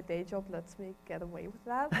and that my day job lets me get away with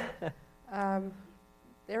that.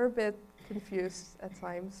 They're a bit confused at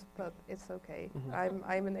times, but it's okay. Mm-hmm.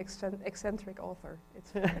 I'm an eccentric author.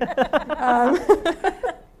 It's fine.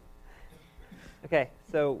 Okay,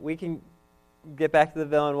 so we can get back to the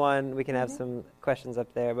villain one. We can have some questions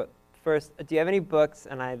up there, but first, do you have any books,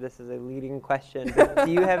 and this is a leading question, but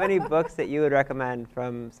do you have any books that you would recommend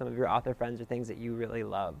from some of your author friends or things that you really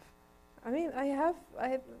love? I mean, I have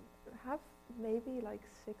maybe like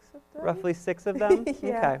 6 of them. Roughly 6 of them?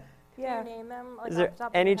 Yeah. Okay. Can you name them? Like Is there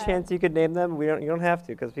any chance you could name them? You don't have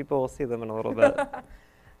to, because people will see them in a little bit.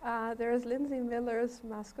 There's Lindsay Miller's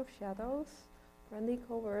Mask of Shadows, Brandy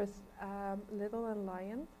Culver's Little and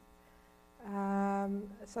Lion,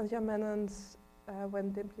 Sanjay Menon's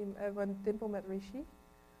When Dimple Met Rishi,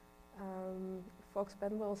 Fox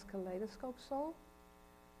Benwell's Kaleidoscope Song,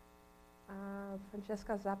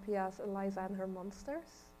 Francesca Zappia's Eliza and Her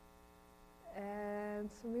Monsters, and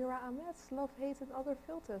Samira Ahmed's Love, Hate and Other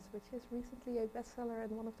Filters, which is recently a bestseller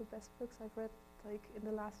and one of the best books I've read like in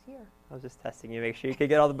the last year. I was just testing you, make sure you could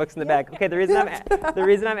get all the books in the back. Okay, the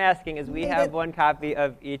reason I'm asking is we have one copy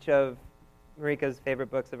of each of Marieka's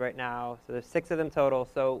favorite books of right now. So there's 6 of them total.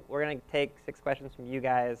 So we're going to take 6 questions from you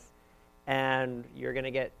guys, and you're going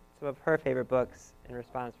to get some of her favorite books in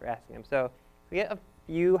response for asking them. So we get a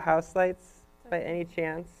few house lights by any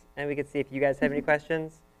chance, and we can see if you guys have any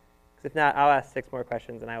questions. Because if not, I'll ask 6 more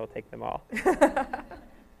questions, and I will take them all. We have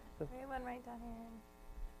one right down here.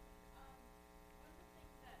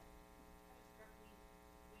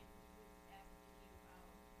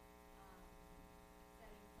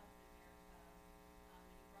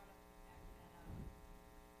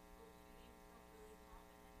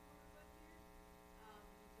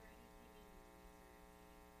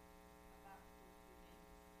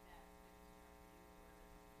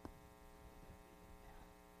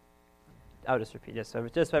 I'll just repeat just so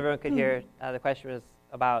everyone could hear. The question was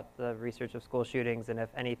about the research of school shootings and if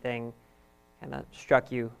anything kind of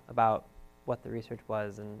struck you about what the research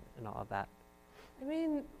was and all of that. I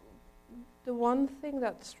mean, the one thing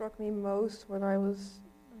that struck me most when I was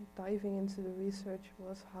diving into the research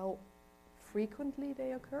was how frequently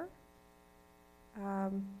they occur.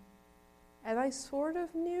 And I sort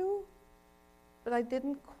of knew, but I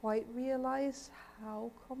didn't quite realize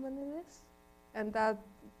how common it is. And that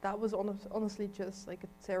was honestly just like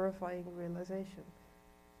a terrifying realization.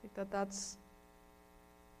 Like that's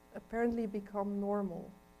apparently become normal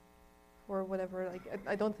for whatever, like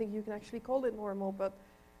I don't think you can actually call it normal, but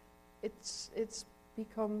it's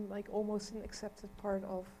become like almost an accepted part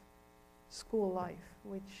of school life,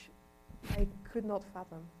 which I could not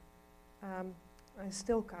fathom. I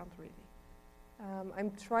still can't really.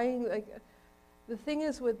 I'm trying, like, the thing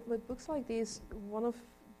is with books like these, one of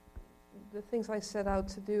the things I set out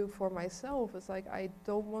to do for myself is like I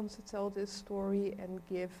don't want to tell this story and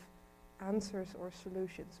give answers or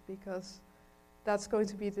solutions, because that's going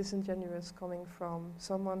to be disingenuous coming from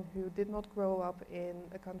someone who did not grow up in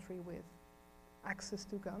a country with access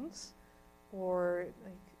to guns or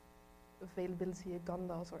like availability of gun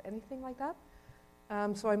laws or anything like that.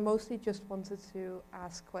 So I mostly just wanted to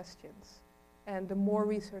ask questions. And the more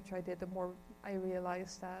research I did, the more I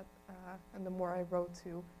realized that, and the more I wrote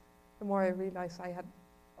to, the more I realized I had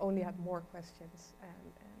only had more questions.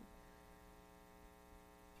 And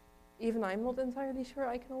even I'm not entirely sure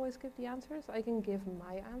I can always give the answers. I can give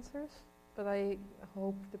my answers, but I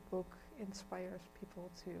hope the book inspires people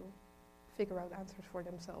to figure out answers for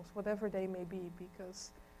themselves, whatever they may be, because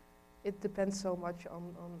it depends so much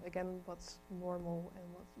on again, what's normal and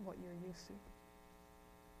what you're used to.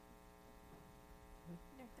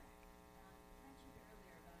 Mentioned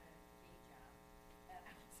earlier about a day job. So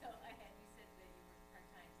you said that you work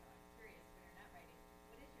part-time, so I'm curious, when you're not writing,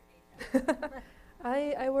 what is your day job?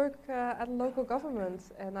 I work at a local government,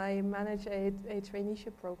 and I manage a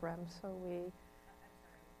traineeship program. So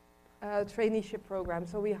traineeship program.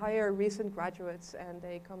 So we hire recent graduates, and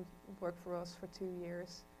they come work for us for 2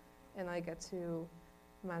 years, and I get to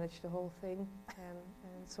manage the whole thing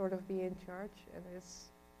and sort of be in charge, and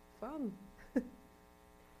it's fun.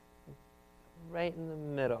 Right in the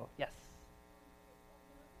middle. Yes.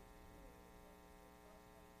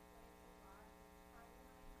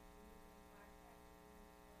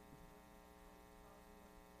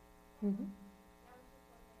 Mm-hmm.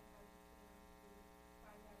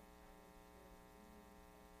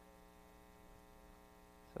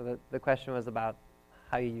 So the question was about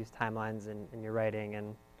how you use timelines in your writing, and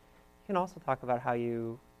you can also talk about how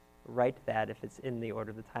you write that if it's in the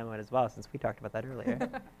order of the timeline as well, since we talked about that earlier.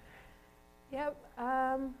 Yeah.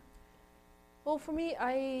 Well, for me,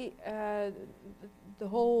 the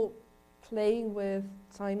whole playing with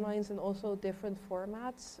timelines and also different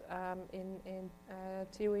formats. In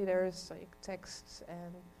theory, there's like texts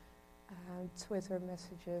and Twitter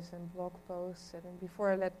messages and blog posts, and then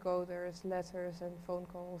Before I Let Go, there's letters and phone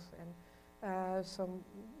calls and some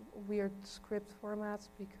weird script formats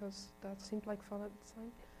because that seemed like fun at the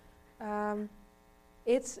time.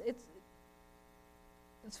 It's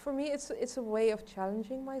for me, it's a way of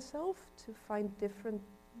challenging myself to find different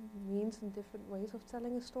means and different ways of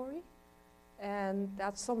telling a story, and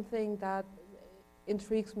that's something that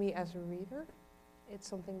intrigues me as a reader. It's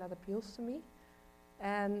something that appeals to me,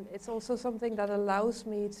 and it's also something that allows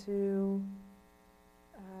me to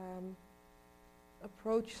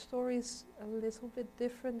approach stories a little bit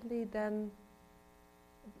differently than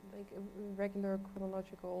like a regular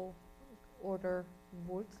chronological order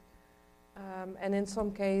would. And in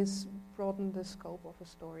some case, broaden the scope of a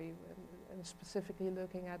story, and specifically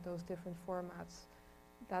looking at those different formats.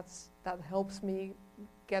 That helps me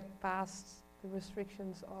get past the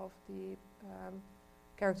restrictions of the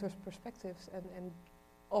characters' perspectives and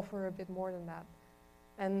offer a bit more than that.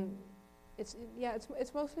 And it's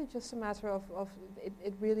mostly just a matter of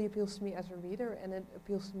it really appeals to me as a reader, and it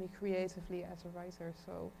appeals to me creatively as a writer.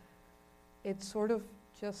 So it sort of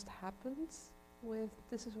just happens with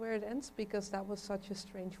This Is Where It Ends, because that was such a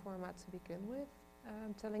strange format to begin with,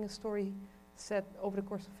 telling a story set over the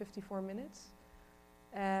course of 54 minutes.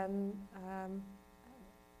 And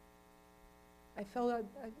I felt that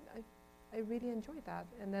I really enjoyed that.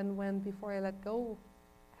 And then when Before I Let Go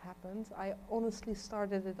happened, I honestly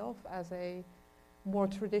started it off as a more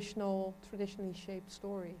traditionally shaped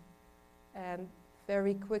story, and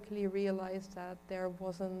very quickly realized that there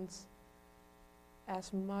wasn't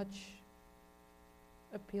as much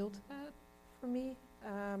appeal to that for me,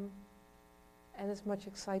 and as much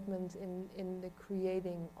excitement in the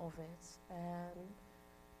creating of it. And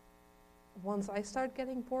once I start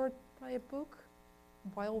getting bored by a book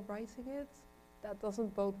while writing it, that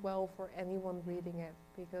doesn't bode well for anyone reading it,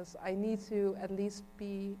 because I need to at least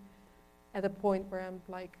be at a point where I'm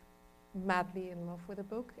like madly in love with a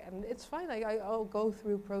book. And it's fine, I'll go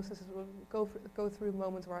through processes, go through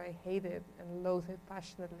moments where I hate it and loathe it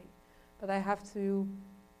passionately. But I have to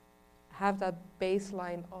have that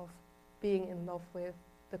baseline of being in love with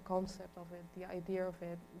the concept of it, the idea of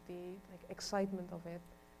it, the excitement of it.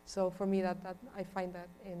 So for me, that I find that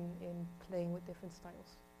in playing with different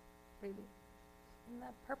styles, really. And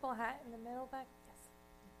the purple hat in the middle back, yes.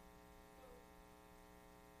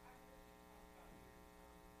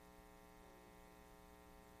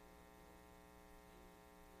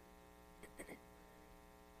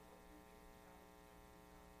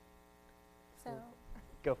 So,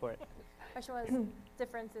 Go for it. question was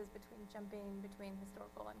differences between jumping between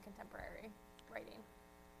historical and contemporary writing.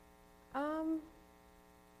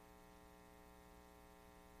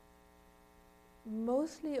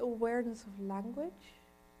 Mostly awareness of language.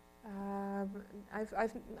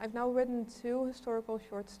 I've now written 2 historical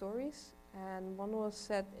short stories, and one was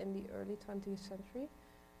set in the early 20th century,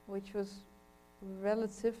 which was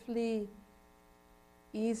relatively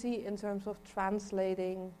easy in terms of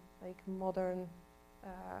translating like modern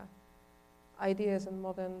ideas and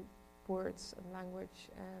modern words and language,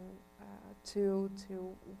 and to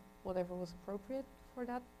whatever was appropriate for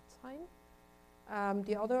that time.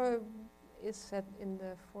 The other is set in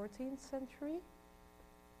the 14th century,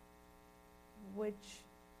 which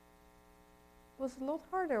was a lot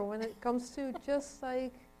harder when it comes to just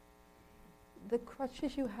like the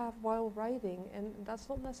crutches you have while writing, and that's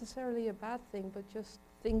not necessarily a bad thing, but just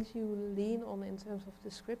things you lean on in terms of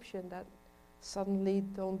description that suddenly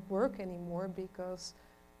don't work anymore because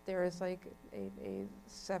there is like a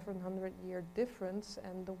 700-year difference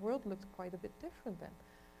and the world looked quite a bit different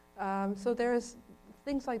then. So there's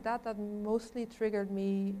things like that that mostly triggered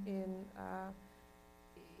me in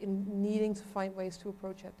needing to find ways to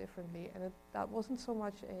approach that differently, and that wasn't so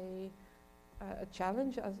much a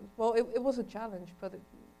challenge as well. It was a challenge, but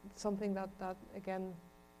it's something that again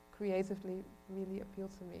creatively really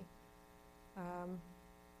appealed to me.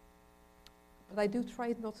 But I do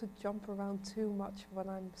try not to jump around too much when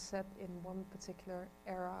I'm set in one particular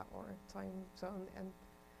era or time zone, and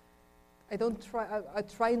I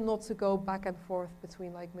try not to go back and forth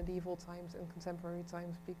between like medieval times and contemporary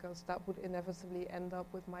times, because that would inevitably end up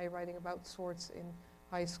with my writing about swords in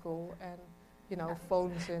high school and, you know,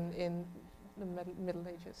 phones in the Middle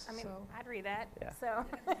Ages. I mean, so. I'd read that. Yeah. So.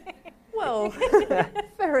 Well,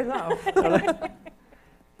 fair enough.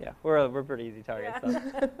 Yeah, we're pretty easy targets.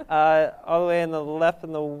 So. All the way in the left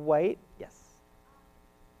in the white. Yes.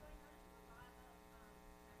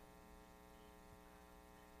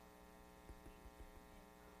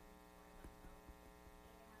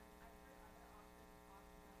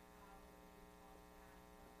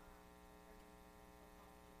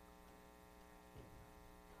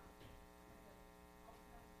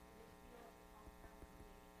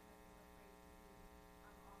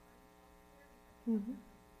 Mm-hmm.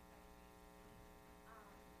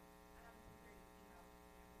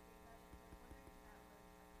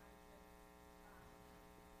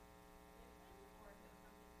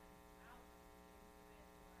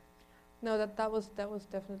 No, that was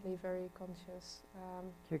definitely very conscious.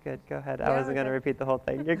 You're good. Go ahead. Yeah, I wasn't going to okay. repeat the whole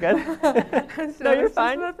thing. You're good. So No, you're it's just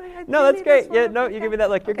fine. nothing. No, that's great. Yeah, That's no, you give me that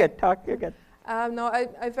look. You're Okay. good. Talk. You're good. No,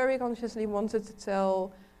 I very consciously wanted to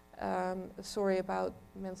tell a story about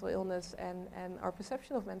mental illness and our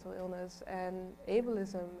perception of mental illness and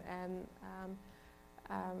ableism and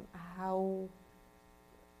how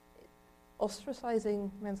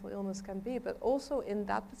ostracizing mental illness can be, but also in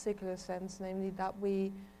that particular sense, namely that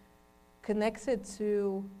we connect it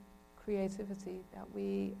to creativity, that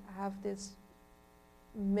we have this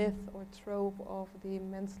myth or trope of the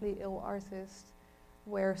mentally ill artist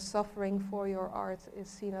where suffering for your art is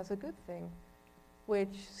seen as a good thing,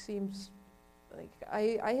 which seems like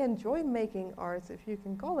I enjoy making art, if you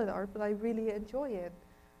can call it art, but I really enjoy it.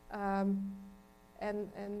 And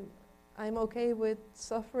I'm okay with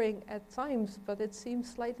suffering at times, but it seems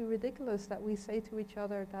slightly ridiculous that we say to each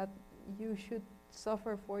other that you should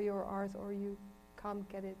suffer for your art or you can't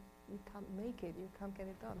get it, you can't make it, you can't get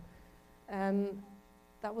it done. And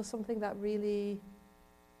that was something that really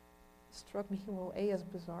struck me, well, A, as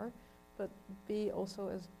bizarre, but B, also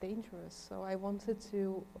as dangerous. So I wanted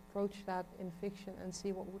to approach that in fiction and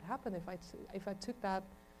see what would happen if I took that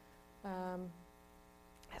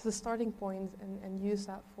as a starting point and used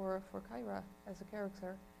that for Kyra as a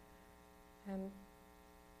character, and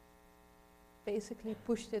basically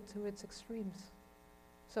pushed it to its extremes.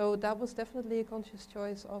 So that was definitely a conscious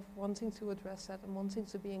choice of wanting to address that and wanting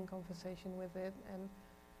to be in conversation with it and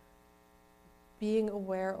being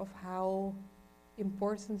aware of how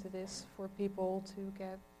important it is for people to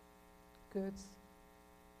get good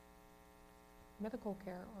medical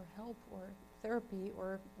care or help or therapy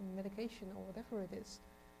or medication or whatever it is.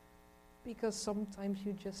 Because sometimes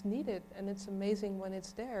you just need it, and it's amazing when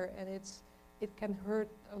it's there, and it can hurt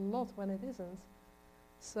a lot when it isn't.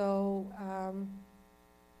 So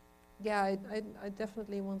yeah, I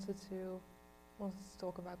definitely wanted to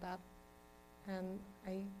talk about that, and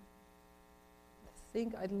I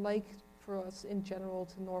think I'd like for us in general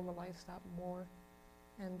to normalize that more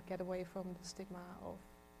and get away from the stigma of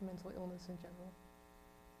mental illness in general.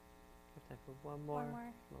 Have time for one more. One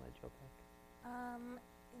more. We'll let Jill pick.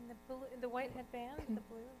 In the blue, the white headband, the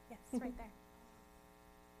blue. Yes, right there.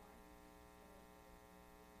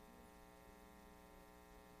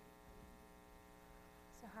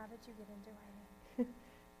 So how did you get into writing?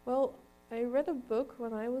 Well, I read a book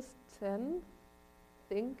when I was 10, I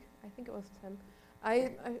think it was 10.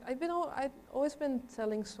 I've always been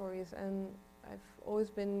telling stories, and I've always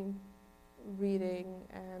been reading,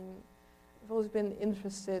 and I've always been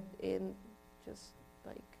interested in just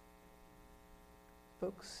like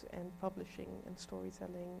books and publishing and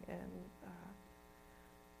storytelling, and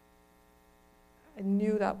I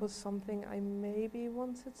knew that was something I maybe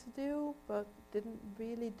wanted to do, but didn't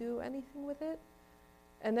really do anything with it.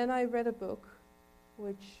 And then I read a book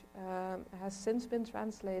which has since been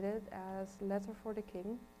translated as Letter for the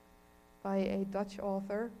King by a Dutch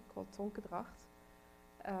author called Tonke Dracht.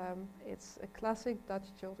 It's a classic Dutch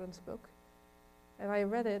children's book. And I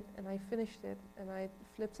read it, and I finished it, and I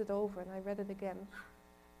flipped it over, and I read it again.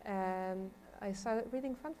 And I started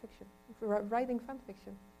reading fan fiction, writing fan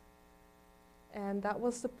fiction. And that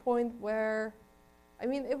was the point where, I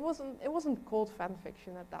mean, it wasn't called fan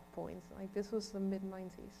fiction at that point. Like, this was the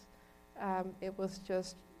mid-90s. It was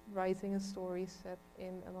just writing a story set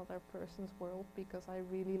in another person's world because I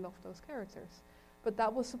really loved those characters. But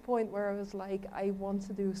that was the point where I was like, I want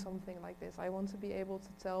to do something like this. I want to be able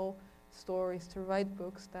to tell stories, to write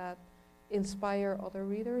books that inspire other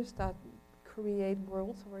readers, that create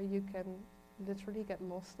worlds where you can literally get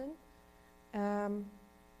lost in.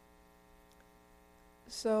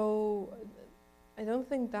 So I don't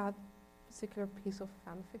think that particular piece of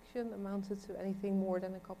fan fiction amounted to anything more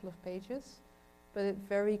than a couple of pages, but it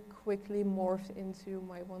very quickly morphed into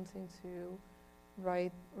my wanting to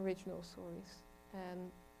write original stories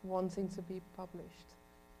and wanting to be published,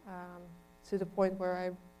 to the point where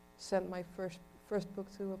I sent my first book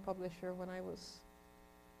to a publisher when I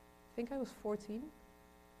think I was 14.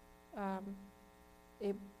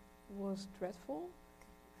 It was dreadful,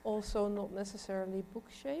 also not necessarily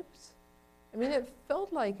book-shaped. I mean, it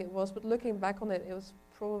felt like it was, but looking back on it, it was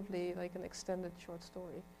probably like an extended short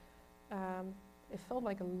story. It felt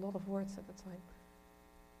like a lot of words at the time.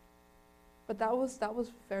 But that was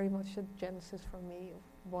very much a genesis for me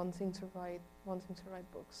of wanting to write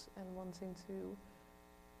books and wanting to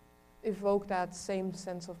evoke that same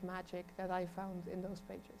sense of magic that I found in those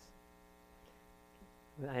pages.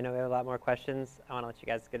 I know we have a lot more questions. I want to let you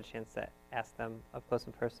guys get a chance to ask them up close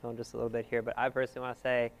and personal just a little bit here. But I personally want to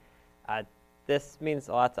say this means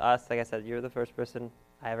a lot to us. Like I said, you're the first person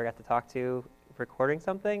I ever got to talk to recording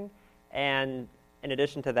something. And in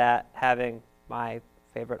addition to that, having my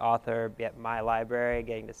favorite author be at my library,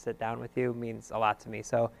 getting to sit down with you means a lot to me.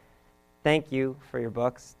 So thank you for your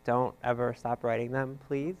books. Don't ever stop writing them,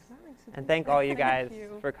 please. And thank all you guys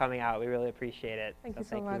for coming out. We really appreciate it. Thank you so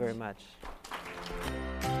Thank much. you very much.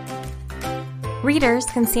 Readers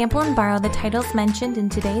can sample and borrow the titles mentioned in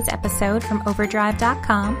today's episode from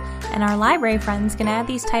Overdrive.com, and our library friends can add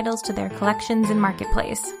these titles to their collections in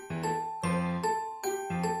Marketplace.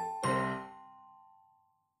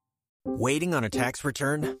 Waiting on a tax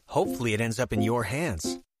return? Hopefully it ends up in your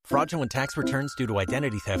hands. Fraudulent tax returns due to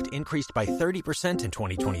identity theft increased by 30% in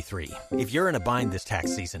 2023. If you're in a bind this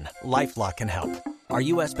tax season, LifeLock can help. Our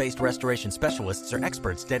U.S.-based restoration specialists are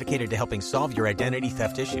experts dedicated to helping solve your identity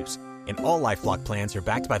theft issues. And all LifeLock plans are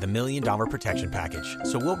backed by the $1 Million Protection Package.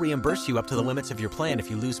 So we'll reimburse you up to the limits of your plan if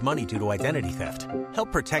you lose money due to identity theft.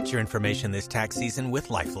 Help protect your information this tax season with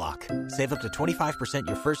LifeLock. Save up to 25%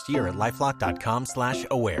 your first year at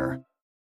LifeLock.com/aware.